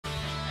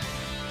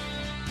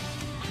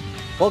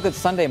Well, good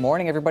Sunday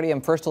morning, everybody. I'm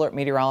First Alert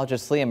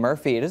meteorologist Liam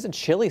Murphy. It is a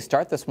chilly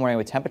start this morning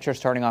with temperatures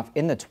starting off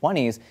in the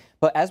 20s.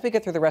 But as we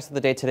get through the rest of the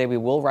day today, we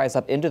will rise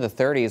up into the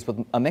 30s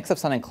with a mix of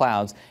sun and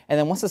clouds. And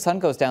then once the sun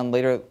goes down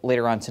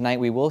later on tonight,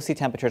 we will see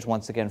temperatures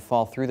once again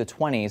fall through the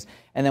 20s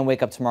and then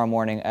wake up tomorrow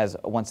morning as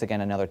once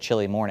again another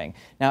chilly morning.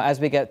 Now, as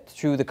we get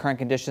through the current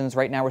conditions,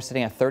 right now we're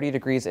sitting at 30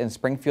 degrees in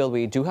Springfield.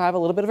 We do have a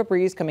little bit of a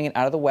breeze coming in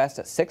out of the west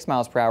at 6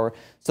 miles per hour.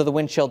 So the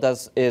wind chill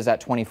is at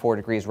 24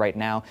 degrees right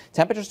now.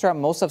 Temperatures throughout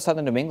most of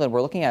southern New England,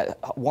 we're looking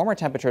at warmer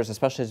temperatures,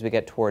 especially as we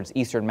get towards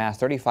eastern Mass.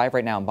 35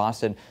 right now in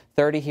Boston,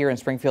 30 here in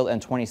Springfield, and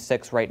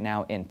 26 right now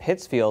in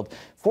Pittsfield.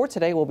 For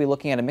today, we'll be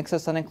looking at a mix of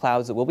sun and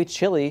clouds. It will be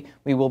chilly.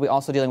 We will be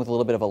also dealing with a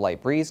little bit of a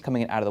light breeze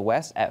coming in out of the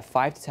west at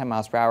 5 to 10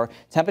 miles per hour.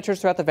 Temperatures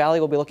throughout the valley,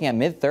 we'll be looking at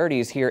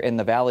mid-30s here in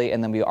the valley,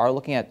 and then we are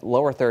looking at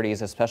lower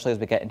 30s, especially as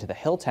we get into the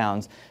hill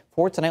towns.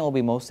 For tonight, will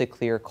be mostly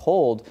clear,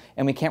 cold,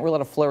 and we can't rule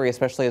out a flurry,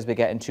 especially as we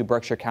get into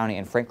Berkshire County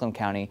and Franklin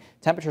County.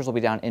 Temperatures will be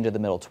down into the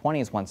middle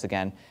 20s once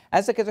again.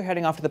 As the kids are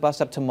heading off to the bus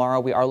stop tomorrow,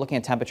 we are looking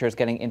at temperatures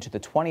getting into the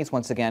 20s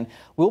once again.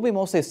 We'll be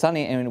mostly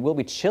sunny and it will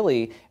be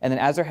chilly, and then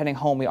as they're heading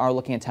home, we are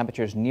looking at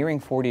temperatures nearing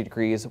 40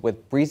 degrees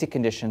with breezy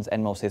conditions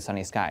and mostly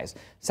sunny skies.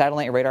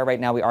 Satellite radar right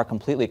now, we are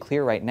completely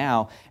clear right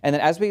now, and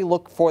then as we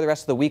look for the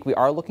rest of the week, we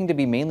are looking to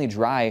be mainly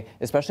dry,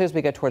 especially as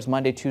we get towards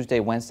Monday,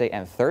 Tuesday, Wednesday,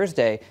 and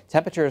Thursday.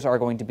 Temperatures are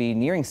going to be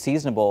nearing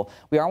seasonable.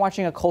 We are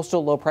watching a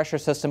coastal low pressure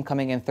system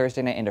coming in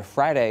Thursday night into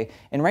Friday,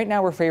 and right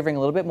now we're favoring a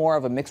little bit more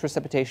of a mixed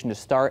precipitation to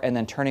start and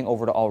then turning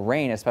over to all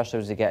rain, especially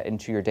as you get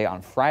into your day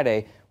on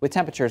Friday with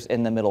temperatures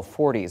in the middle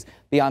 40s.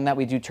 Beyond that,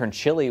 we do turn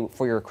chilly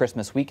for your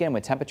Christmas weekend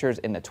with temperatures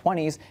in the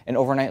 20s and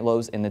overnight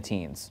lows in the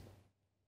teens.